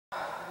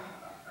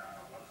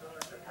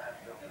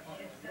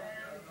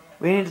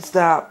We need to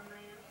stop.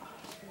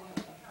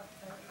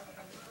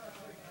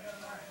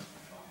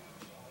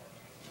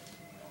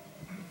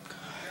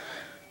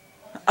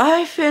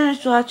 I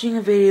finished watching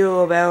a video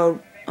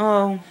about,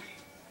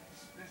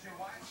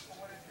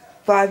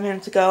 5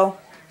 minutes ago.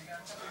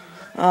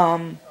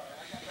 It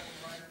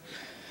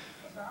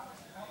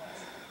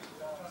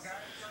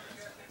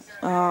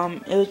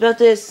was about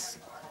this,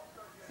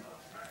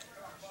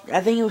 I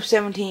think it was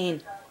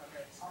 17.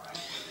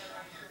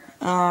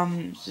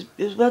 It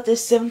was about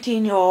this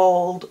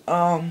 17-year-old,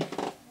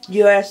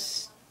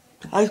 U.S.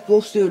 high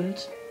school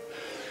student.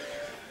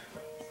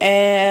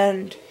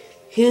 And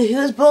he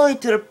was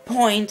bullied to the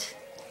point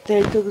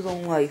that he took his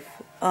own life.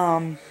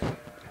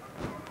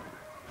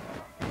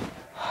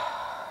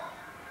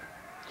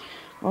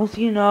 Most of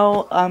you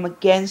know I'm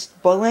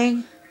against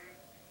bullying.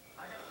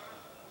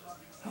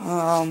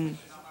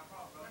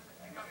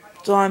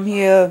 So I'm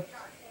here,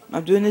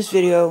 I'm doing this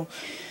video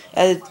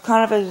as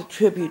kind of as a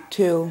tribute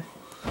to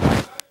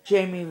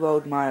Jamey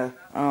Rodemeyer.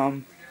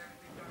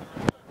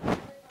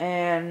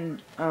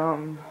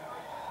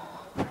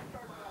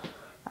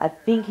 I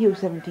think he was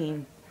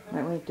 17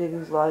 when he took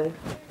his life.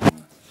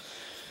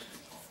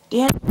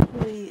 The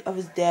anniversary of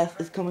his death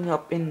is coming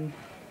up in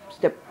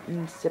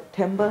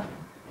September.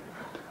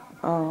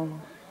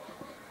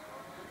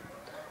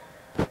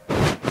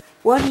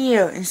 1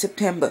 year in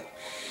September.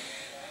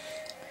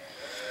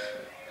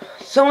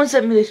 Someone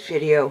sent me this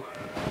video.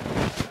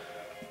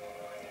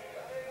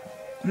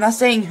 I'm not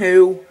saying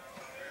who,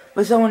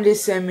 but someone did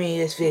send me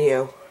this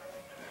video.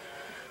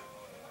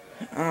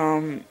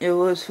 It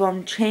was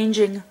from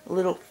Changing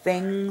Little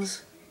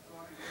Things.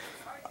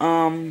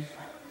 I'll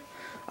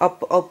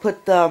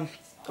put the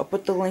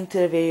link to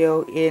the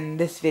video in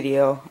this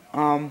video.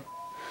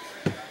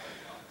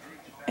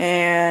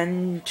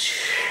 And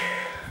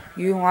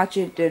you can watch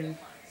it and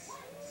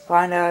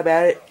find out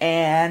about it.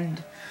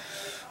 And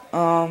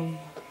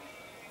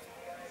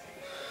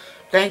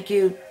thank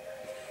you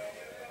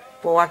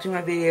for watching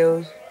my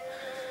videos.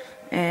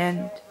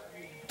 And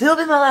this will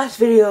be my last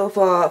video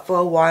for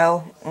a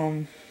while,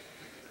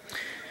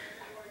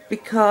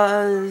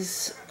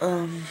 because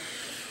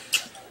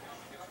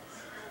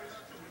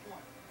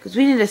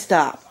we need to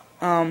stop.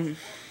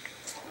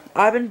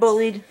 I've been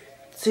bullied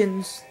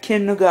since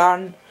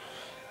kindergarten.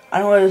 I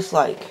know what it's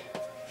like.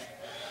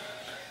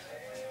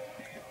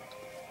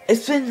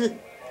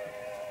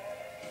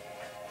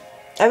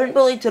 I've been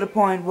bullied to the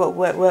point where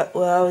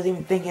I was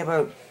even thinking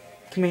about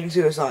committing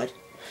suicide.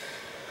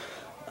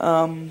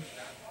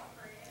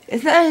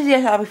 It's not an easy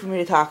topic for me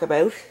to talk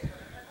about.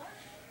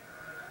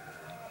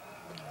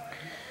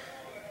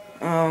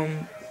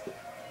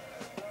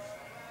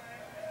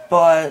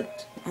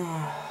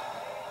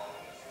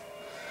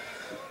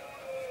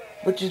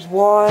 Which is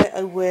why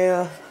I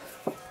wear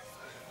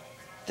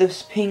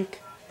this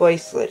pink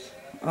bracelet.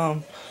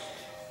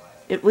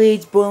 It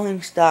reads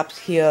 "Bullying stops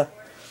here,"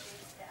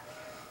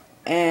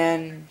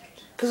 and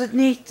because it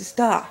needs to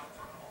stop.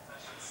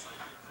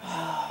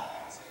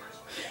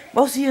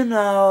 Most of you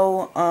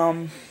know,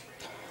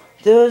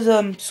 there was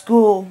a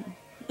school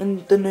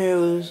in the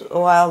news a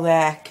while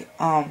back,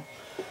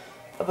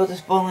 about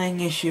this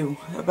bullying issue,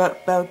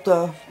 about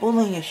the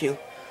bullying issue.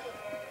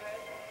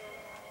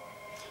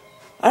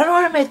 I don't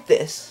want to admit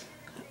this.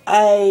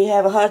 I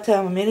have a hard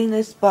time admitting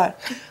this, but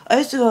I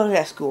used to go to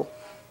that school.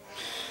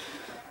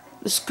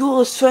 The school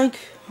is Frank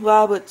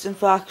Roberts in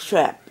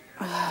Foxtrap.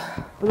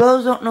 For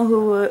those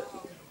who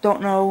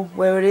don't know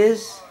where it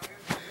is,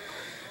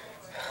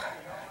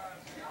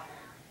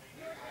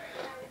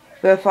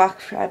 where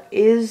Foxtrap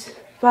is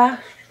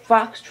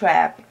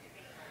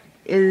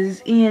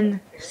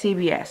in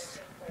CBS,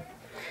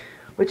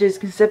 which is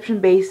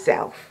Conception-based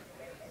South.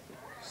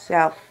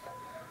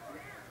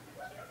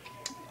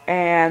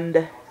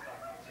 And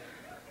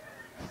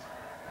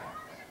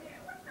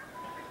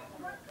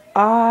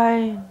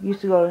I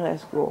used to go to that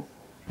school.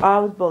 I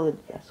was bullied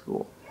at that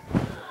school.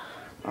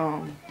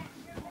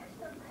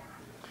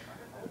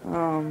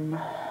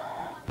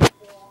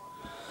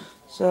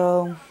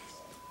 So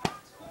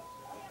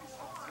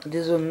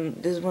this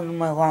is one of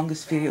my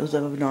longest videos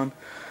I've ever done.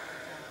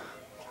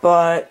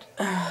 But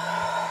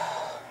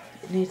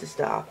it needs to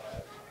stop.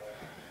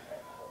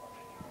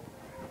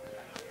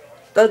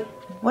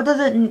 What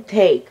does it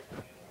take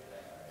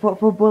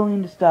for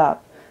bullying to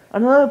stop?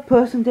 Another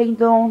person taking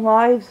their own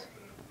lives?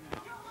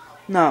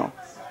 No.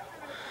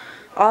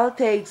 All it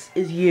takes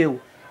is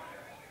you.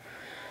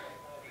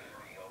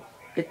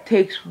 It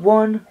takes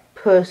one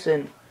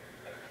person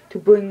to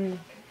bring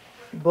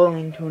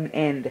bullying to an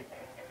end.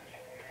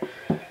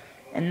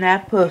 And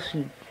that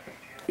person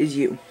is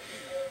you.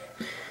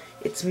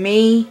 It's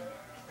me.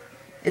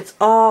 It's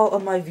all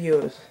of my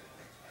viewers.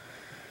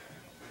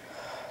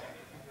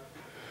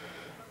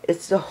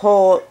 It's the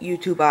whole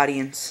YouTube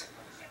audience.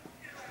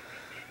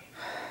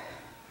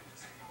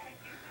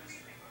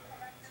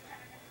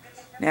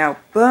 Now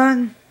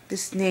burn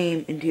this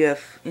name into your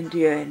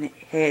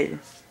head,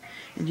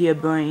 into your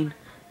brain.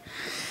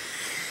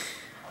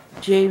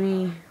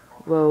 Jamey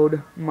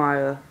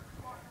Rodemeyer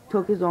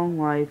took his own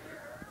life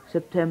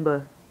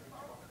September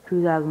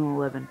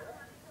 2011.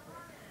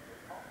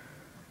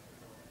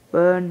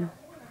 Burn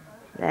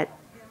that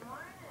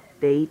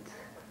date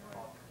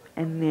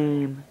and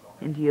name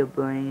into your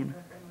brain.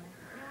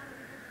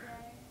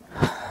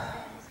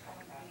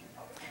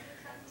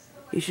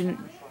 You shouldn't.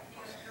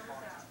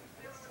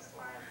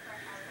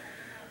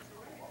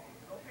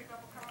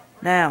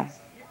 Now,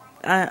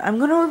 I'm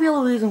gonna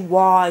reveal the reason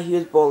why he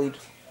was bullied.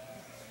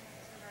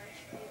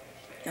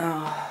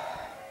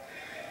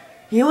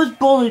 He was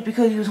bullied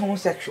because he was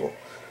homosexual.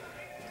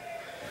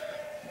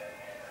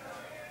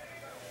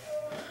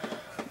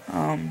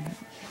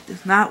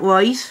 It's not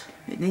right.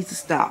 It needs to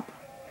stop.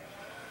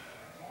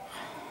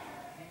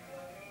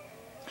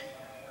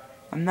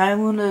 I'm not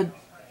even gonna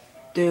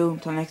do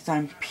until next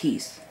time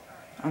peace.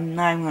 I'm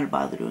not even gonna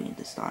bother doing it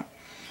this time.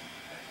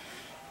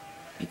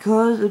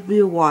 Because it'd be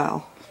a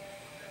while.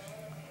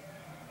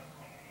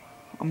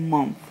 A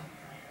month.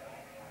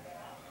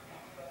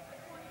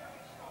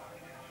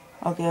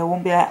 Okay, it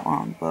won't be that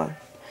long, but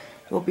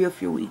it'll be a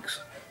few weeks.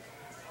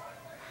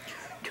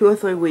 2 or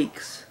 3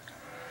 weeks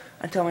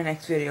until my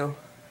next video.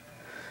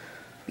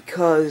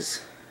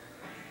 Because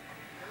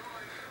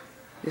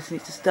this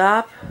needs to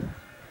stop.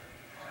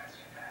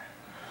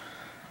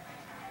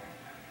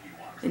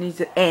 It needs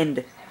to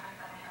end.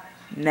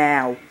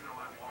 Now.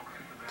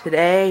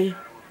 Today.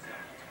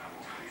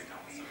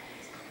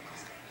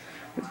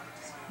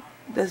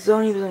 That's the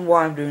only reason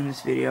why I'm doing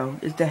this video.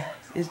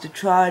 Is to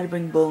try to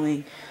bring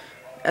bullying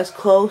as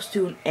close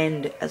to an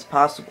end as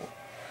possible.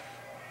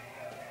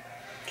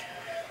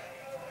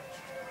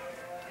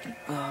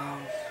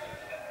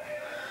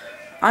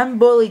 I'm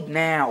bullied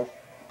now.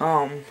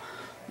 I've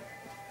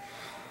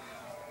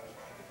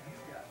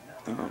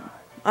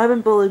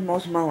been bullied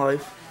most of my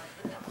life.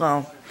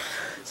 Well,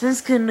 since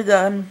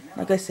kindergarten,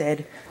 like I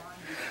said.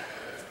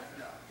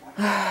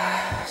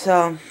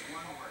 So,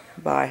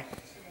 bye.